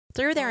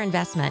Through their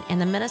investment in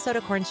the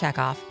Minnesota Corn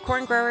Checkoff,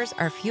 corn growers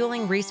are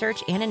fueling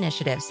research and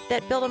initiatives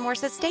that build a more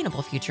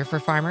sustainable future for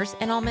farmers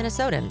and all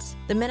Minnesotans.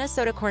 The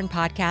Minnesota Corn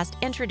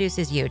Podcast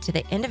introduces you to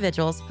the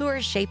individuals who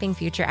are shaping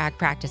future ag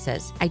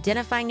practices,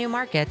 identifying new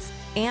markets,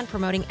 and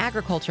promoting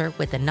agriculture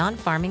with the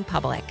non-farming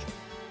public.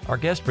 Our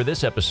guest for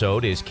this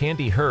episode is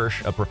Candy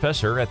Hirsch, a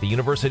professor at the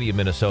University of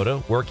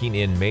Minnesota working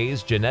in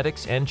maize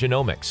genetics and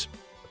genomics.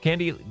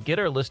 Candy, get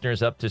our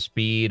listeners up to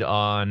speed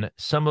on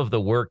some of the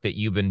work that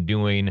you've been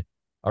doing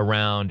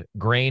around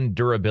grain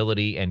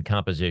durability and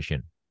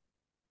composition.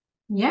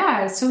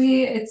 Yeah, so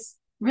it's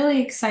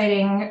really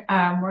exciting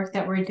work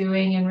that we're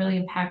doing and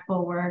really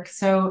impactful work.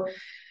 So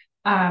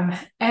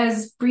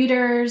as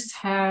breeders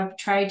have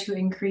tried to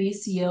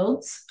increase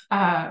yields,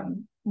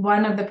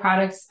 one of the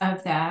products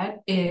of that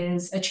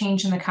is a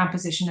change in the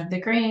composition of the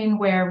grain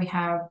where we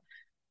have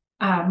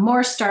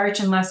more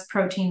starch and less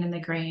protein in the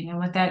grain. And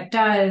what that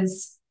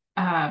does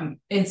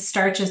is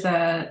starch is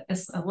a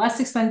less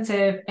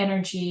expensive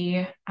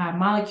energy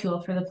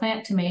molecule for the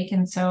plant to make,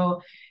 and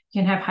so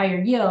you can have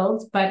higher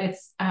yields, but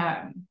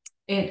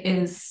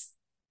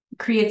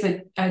creates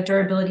a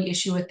durability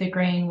issue with the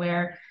grain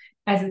where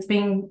as it's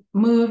being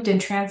moved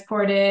and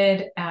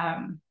transported,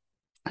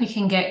 it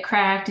can get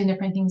cracked and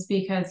different things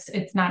because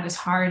it's not as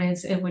hard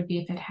as it would be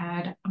if it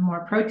had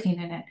more protein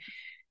in it.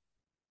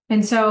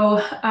 And so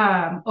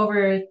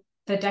over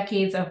the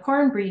decades of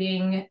corn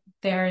breeding,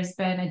 there's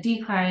been a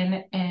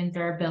decline in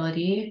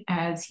durability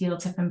as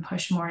yields have been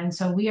pushed more. And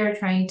so we are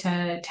trying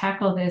to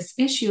tackle this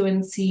issue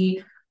and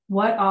see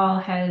what all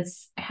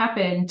has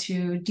happened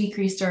to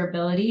decrease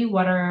durability.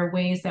 What are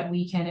ways that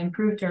we can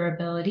improve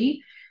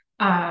durability?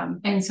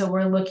 And so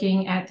we're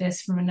looking at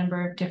this from a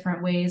number of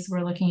different ways.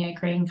 We're looking at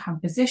grain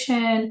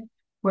composition.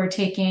 We're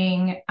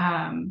taking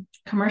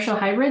commercial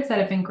hybrids that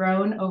have been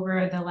grown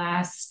over the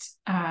last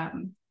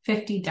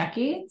 50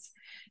 decades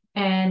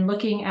and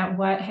looking at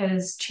what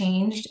has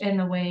changed in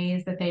the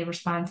ways that they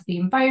respond to the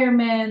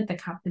environment, the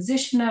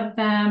composition of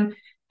them,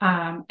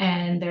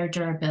 and their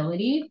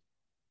durability.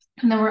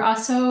 And then we're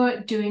also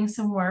doing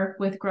some work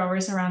with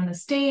growers around the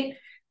state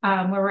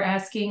where we're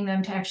asking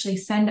them to actually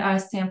send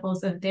us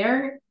samples of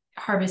their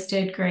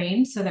harvested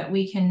grain so that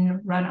we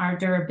can run our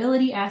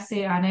durability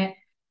assay on it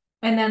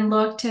and then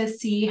look to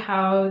see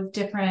how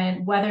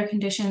different weather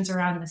conditions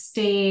around the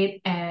state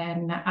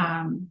and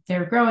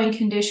their growing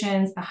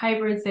conditions, the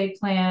hybrids they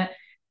plant,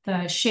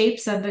 the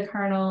shapes of the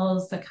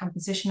kernels, the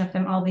composition of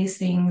them, all these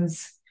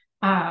things,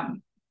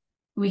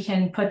 we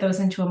can put those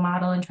into a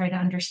model and try to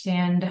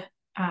understand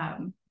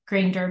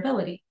grain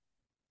durability.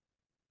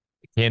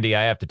 Candy,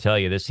 I have to tell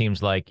you, this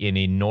seems like an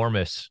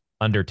enormous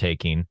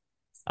undertaking.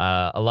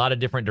 A lot of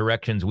different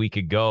directions we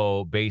could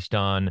go based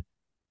on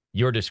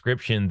your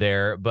description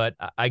there. But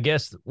I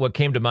guess what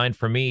came to mind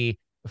for me,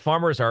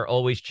 farmers are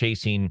always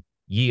chasing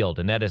yield,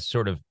 and that has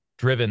sort of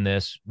driven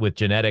this with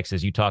genetics,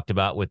 as you talked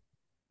about, with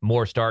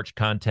more starch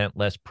content,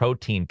 less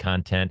protein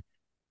content.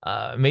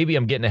 Maybe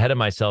I'm getting ahead of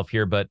myself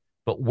here, but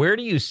where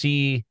do you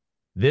see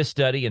this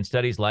study and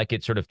studies like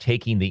it sort of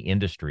taking the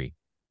industry?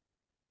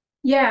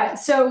 Yeah,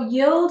 so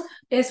yield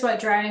is what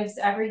drives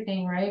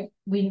everything, right?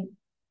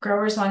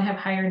 Growers want to have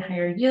higher and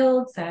higher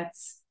yields.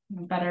 That's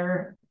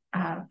better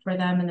for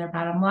them and their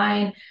bottom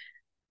line.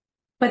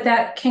 But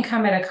that can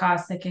come at a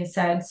cost, like I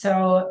said.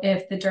 So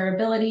if the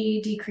durability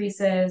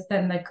decreases,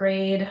 then the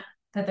grade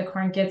that the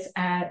corn gets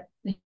at,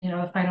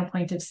 the final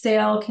point of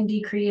sale can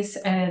decrease.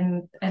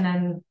 And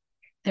then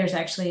there's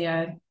actually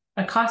a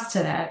cost to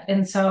that.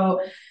 And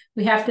so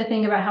we have to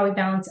think about how we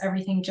balance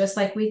everything, just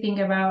like we think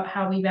about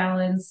how we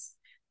balance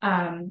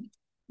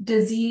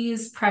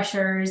disease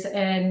pressures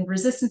and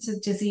resistance to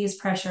disease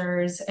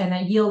pressures and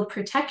a yield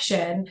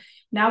protection.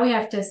 Now we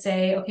have to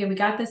say, okay, we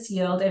got this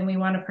yield and we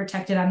want to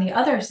protect it on the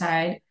other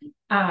side.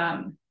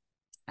 And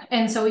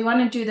so we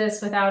want to do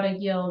this without a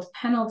yield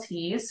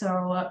penalty.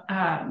 So,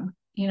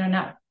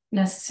 not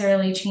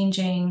necessarily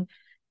changing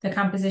the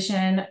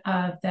composition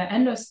of the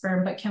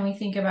endosperm, but can we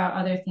think about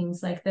other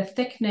things like the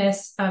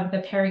thickness of the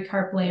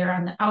pericarp layer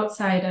on the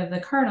outside of the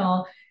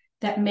kernel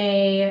that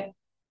may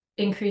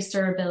increase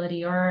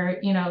durability or,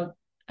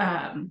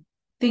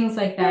 things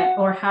like that,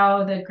 or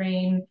how the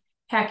grain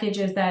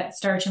packages that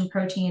starch and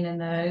protein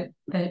and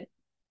the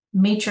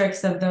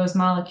matrix of those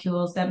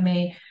molecules that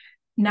may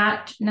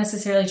not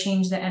necessarily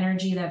change the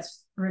energy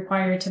that's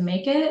required to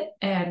make it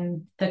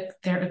and the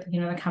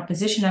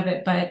composition of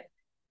it, but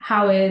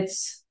how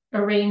it's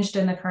arranged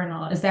in the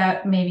kernel. Is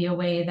that maybe a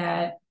way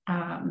that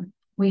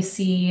we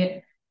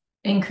see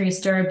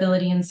increased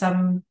durability in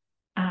some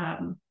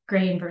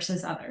grain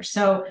versus others?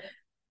 So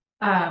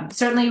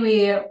certainly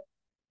we,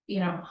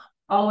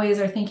 always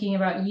are thinking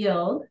about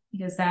yield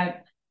because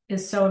that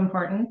is so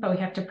important, but we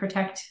have to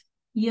protect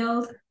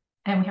yield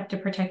and we have to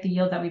protect the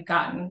yield that we've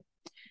gotten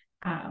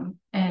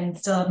and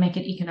still make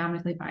it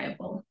economically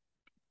viable.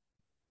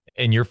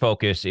 And your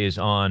focus is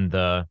on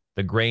the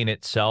grain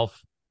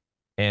itself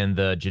and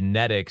the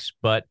genetics,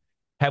 but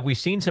have we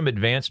seen some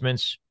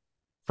advancements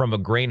from a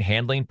grain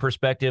handling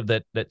perspective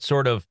that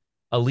sort of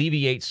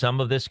alleviate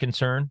some of this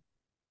concern?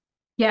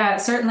 Yeah,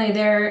 certainly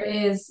there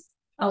is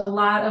a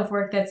lot of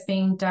work that's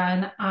being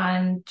done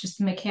on just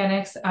the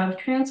mechanics of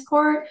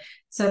transport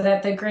so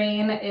that the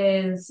grain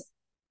is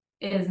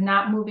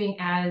not moving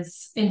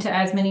into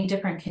as many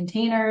different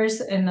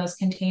containers, and those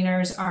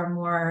containers are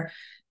more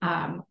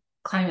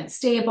climate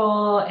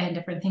stable and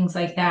different things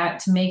like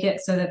that to make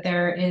it so that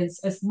there is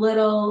as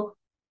little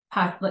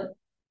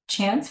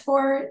chance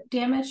for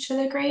damage to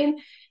the grain.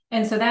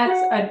 And so that's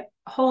a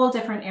whole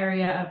different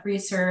area of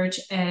research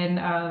and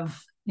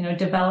of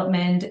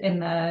development in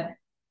the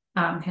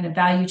kind of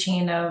value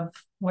chain of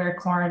where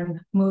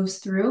corn moves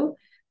through.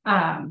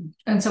 And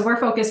so we're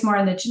focused more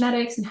on the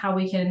genetics and how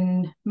we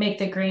can make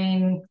the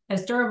grain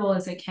as durable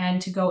as it can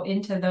to go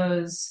into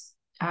those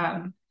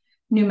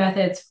new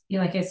methods.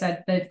 Like I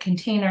said, the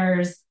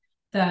containers,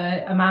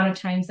 the amount of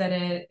times that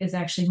it is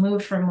actually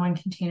moved from one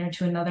container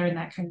to another, and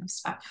that kind of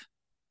stuff.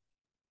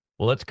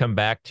 Well, let's come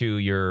back to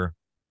your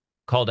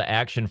call to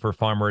action for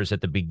farmers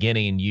at the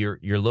beginning. You're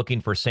looking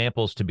for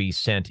samples to be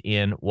sent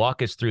in.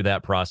 Walk us through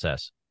that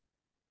process.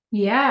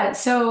 Yeah.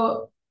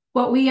 So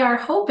what we are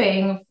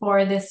hoping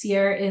for this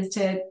year is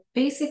to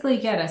basically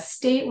get a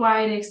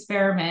statewide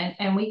experiment,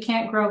 and we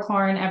can't grow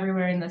corn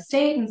everywhere in the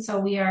state. And so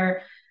we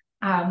are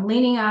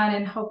leaning on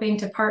and hoping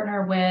to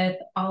partner with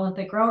all of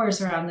the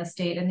growers around the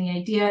state. And the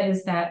idea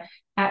is that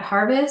at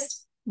harvest,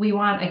 we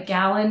want a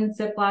gallon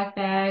Ziploc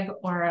bag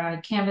or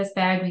a canvas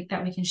bag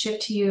that we can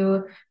ship to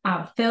you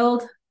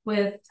filled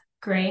with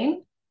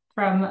grain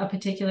from a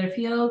particular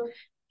field,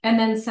 and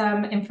then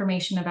some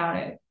information about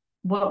it.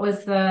 What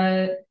was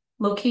the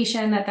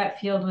location that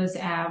field was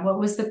at? What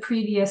was the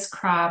previous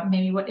crop?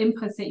 Maybe what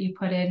inputs that you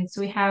put in.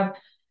 So we have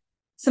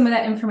some of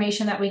that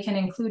information that we can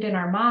include in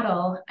our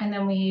model. And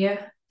then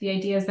the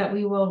idea is that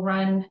we will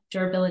run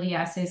durability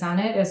assays on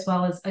it, as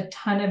well as a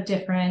ton of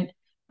different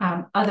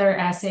other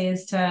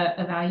assays to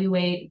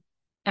evaluate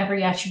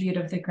every attribute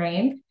of the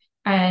grain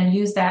and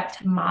use that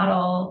to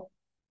model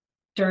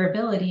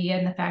durability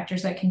and the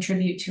factors that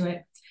contribute to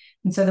it.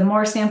 And so the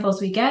more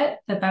samples we get,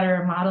 the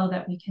better model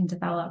that we can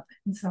develop.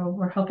 And so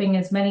we're hoping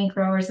as many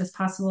growers as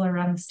possible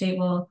around the state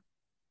will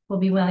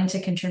be willing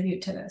to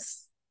contribute to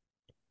this.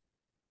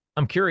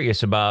 I'm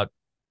curious about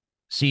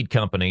seed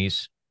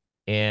companies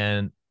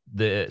and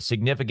the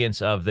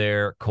significance of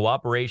their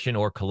cooperation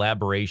or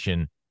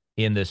collaboration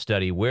in this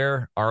study.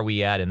 Where are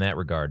we at in that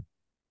regard?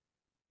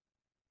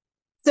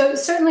 So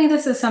certainly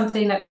this is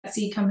something that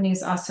seed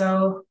companies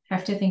also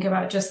have to think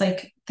about, just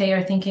like they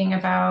are thinking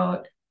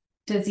about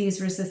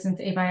disease resistance,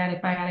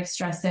 abiotic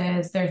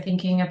stresses. They're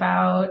thinking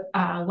about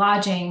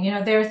lodging,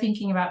 they're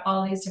thinking about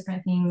all these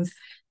different things.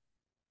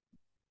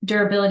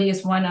 Durability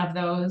is one of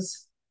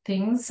those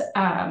things.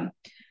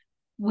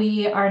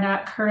 We are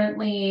not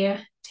currently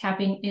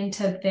tapping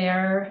into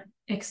their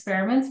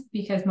experiments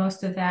because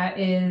most of that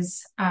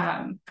is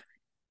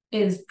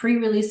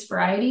pre-release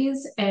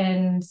varieties.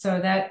 And so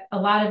that a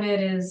lot of it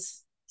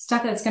is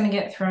stuff that's going to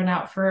get thrown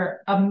out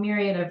for a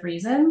myriad of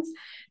reasons.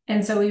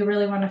 And so we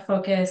really want to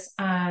focus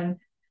on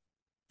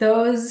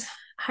those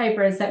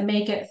hybrids that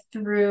make it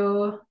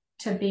through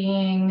to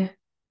being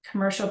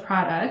commercial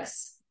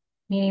products,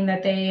 meaning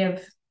that they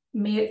have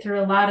made it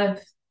through a lot of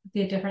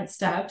the different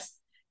steps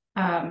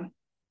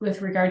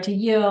with regard to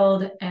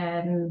yield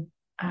and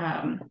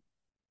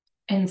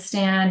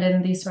stand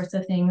and these sorts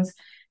of things,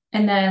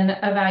 and then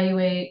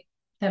evaluate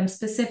them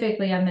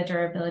specifically on the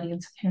durability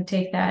and kind of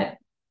take that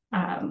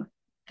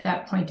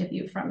point of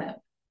view from it.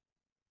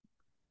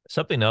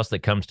 Something else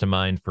that comes to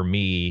mind for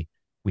me,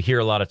 we hear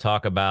a lot of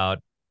talk about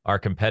our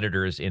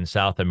competitors in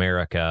South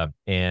America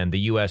and the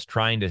U.S.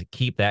 trying to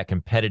keep that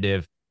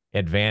competitive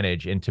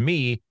advantage. And to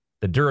me,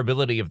 the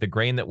durability of the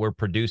grain that we're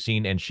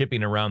producing and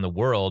shipping around the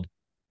world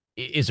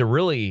is a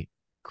really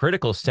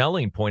critical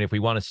selling point if we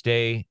want to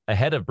stay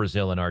ahead of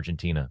Brazil and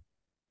Argentina.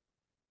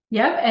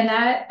 Yep. And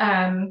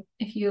that,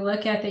 if you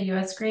look at the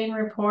U.S. grain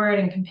report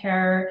and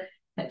compare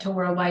that to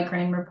worldwide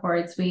grain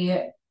reports,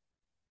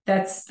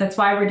 that's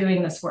why we're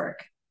doing this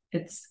work.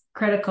 It's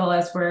critical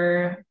as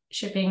we're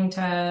shipping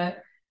to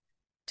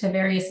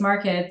various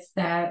markets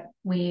that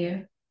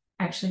we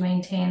actually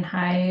maintain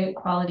high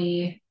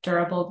quality,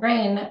 durable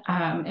grain.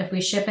 If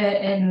we ship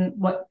it and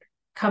what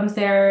comes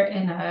there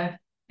in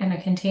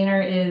a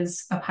container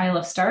is a pile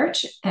of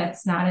starch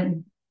that's not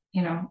in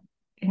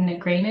the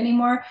grain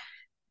anymore,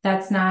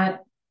 that's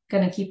not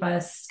going to keep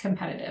us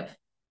competitive.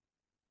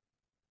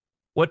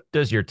 What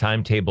does your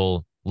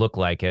timetable look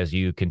like as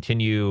you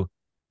continue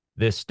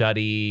this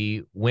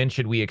study? When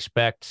should we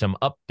expect some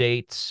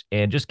updates?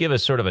 And just give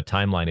us sort of a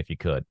timeline if you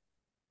could.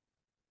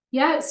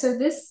 Yeah, so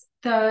this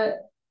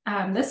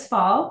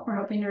fall, we're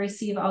hoping to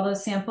receive all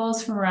those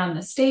samples from around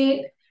the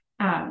state,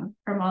 from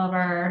all of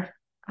our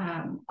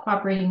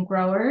cooperating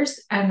growers,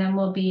 and then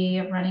we'll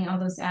be running all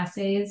those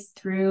assays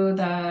through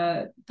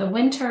the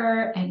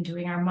winter and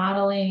doing our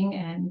modeling.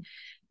 And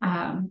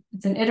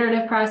it's an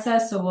iterative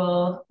process,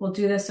 so we'll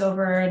do this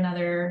over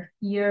another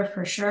year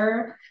for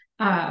sure.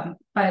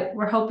 But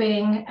we're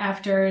hoping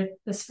after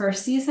this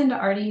first season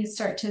to already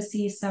start to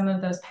see some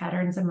of those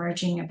patterns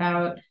emerging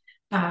about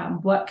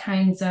what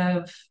kinds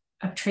of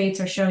traits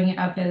are showing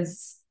up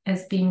as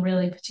being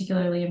really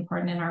particularly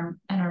important in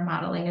our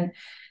modeling.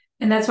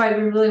 And that's why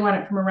we really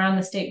want it from around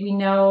the state. We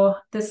know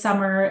this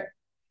summer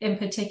in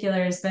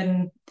particular has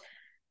been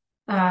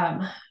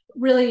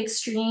really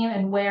extreme,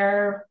 and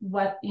what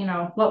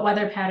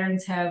weather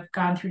patterns have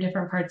gone through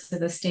different parts of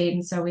the state.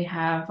 And so we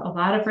have a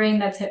lot of rain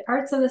that's hit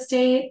parts of the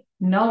state,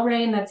 no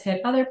rain that's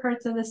hit other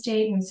parts of the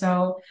state. And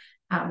so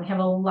we have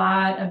a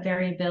lot of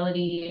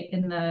variability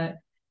in the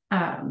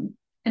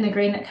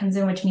grain that comes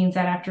in, which means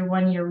that after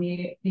 1 year,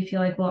 we feel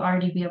like we'll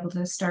already be able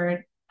to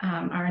start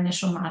our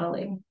initial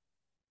modeling.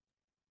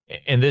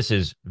 And this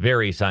is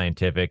very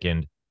scientific,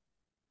 and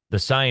the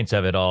science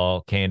of it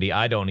all, Candy,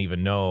 I don't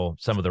even know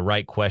some of the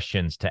right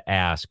questions to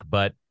ask,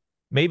 but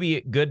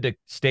maybe good to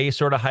stay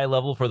sort of high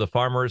level for the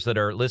farmers that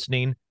are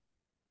listening.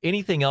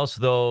 Anything else,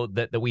 though,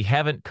 that we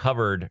haven't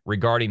covered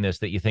regarding this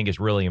that you think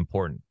is really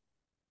important?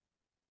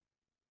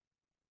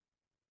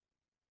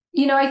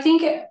 I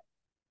think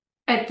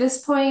at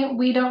this point,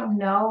 we don't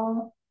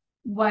know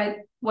what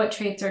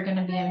traits are going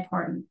to be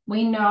important.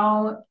 We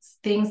know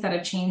things that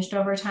have changed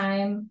over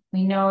time.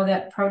 We know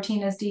that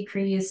protein has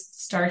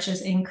decreased, starch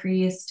has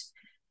increased.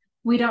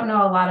 We don't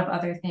know a lot of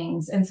other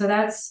things. And so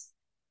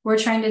we're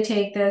trying to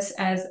take this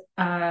as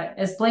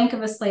blank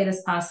of a slate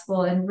as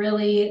possible and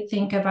really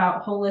think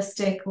about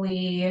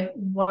holistically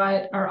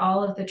what are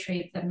all of the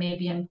traits that may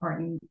be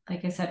important.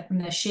 Like I said, from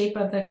the shape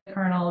of the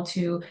kernel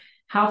to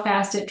how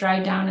fast it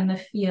dried down in the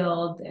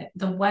field,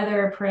 the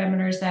weather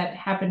parameters that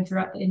happened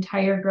throughout the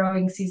entire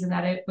growing season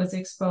that it was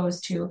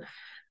exposed to.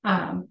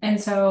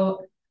 And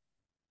so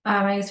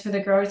I guess for the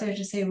growers, I would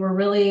just say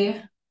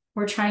we're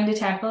trying to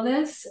tackle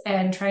this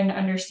and trying to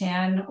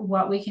understand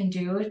what we can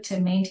do to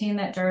maintain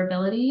that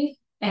durability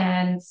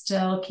and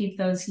still keep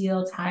those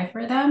yields high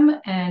for them.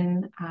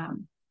 And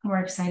we're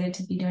excited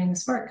to be doing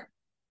this work.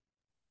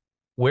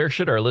 Where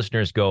should our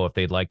listeners go if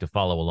they'd like to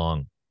follow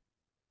along?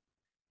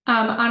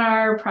 On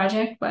our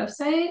project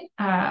website,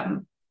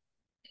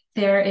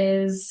 there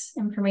is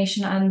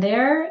information on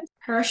there,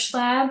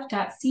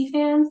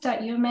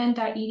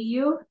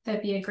 hirschlab.cfans.umn.edu.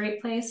 That'd be a great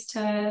place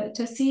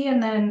to see.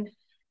 And then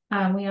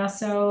we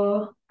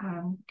also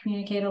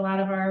communicate a lot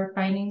of our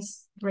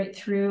findings right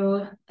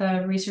through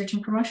the Research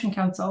and Promotion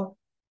Council.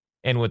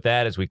 And with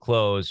that, as we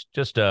close,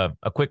 just a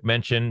quick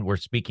mention, we're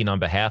speaking on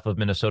behalf of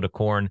Minnesota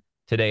Corn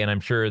today, and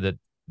I'm sure that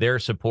their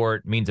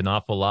support means an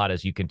awful lot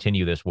as you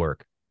continue this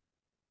work.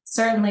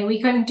 Certainly,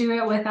 we couldn't do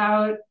it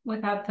without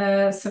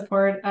the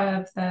support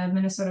of the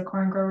Minnesota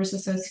Corn Growers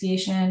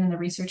Association and the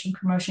Research and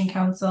Promotion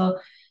Council.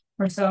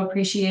 We're so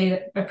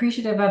appreciative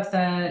of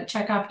the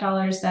checkoff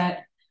dollars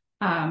that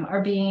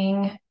are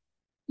being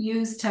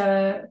used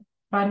to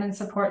fund and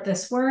support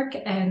this work,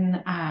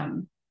 and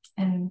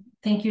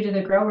thank you to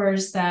the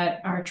growers that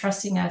are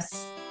trusting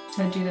us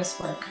to do this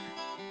work.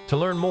 To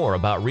learn more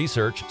about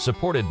research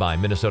supported by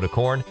Minnesota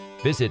Corn,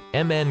 visit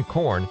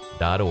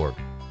mncorn.org.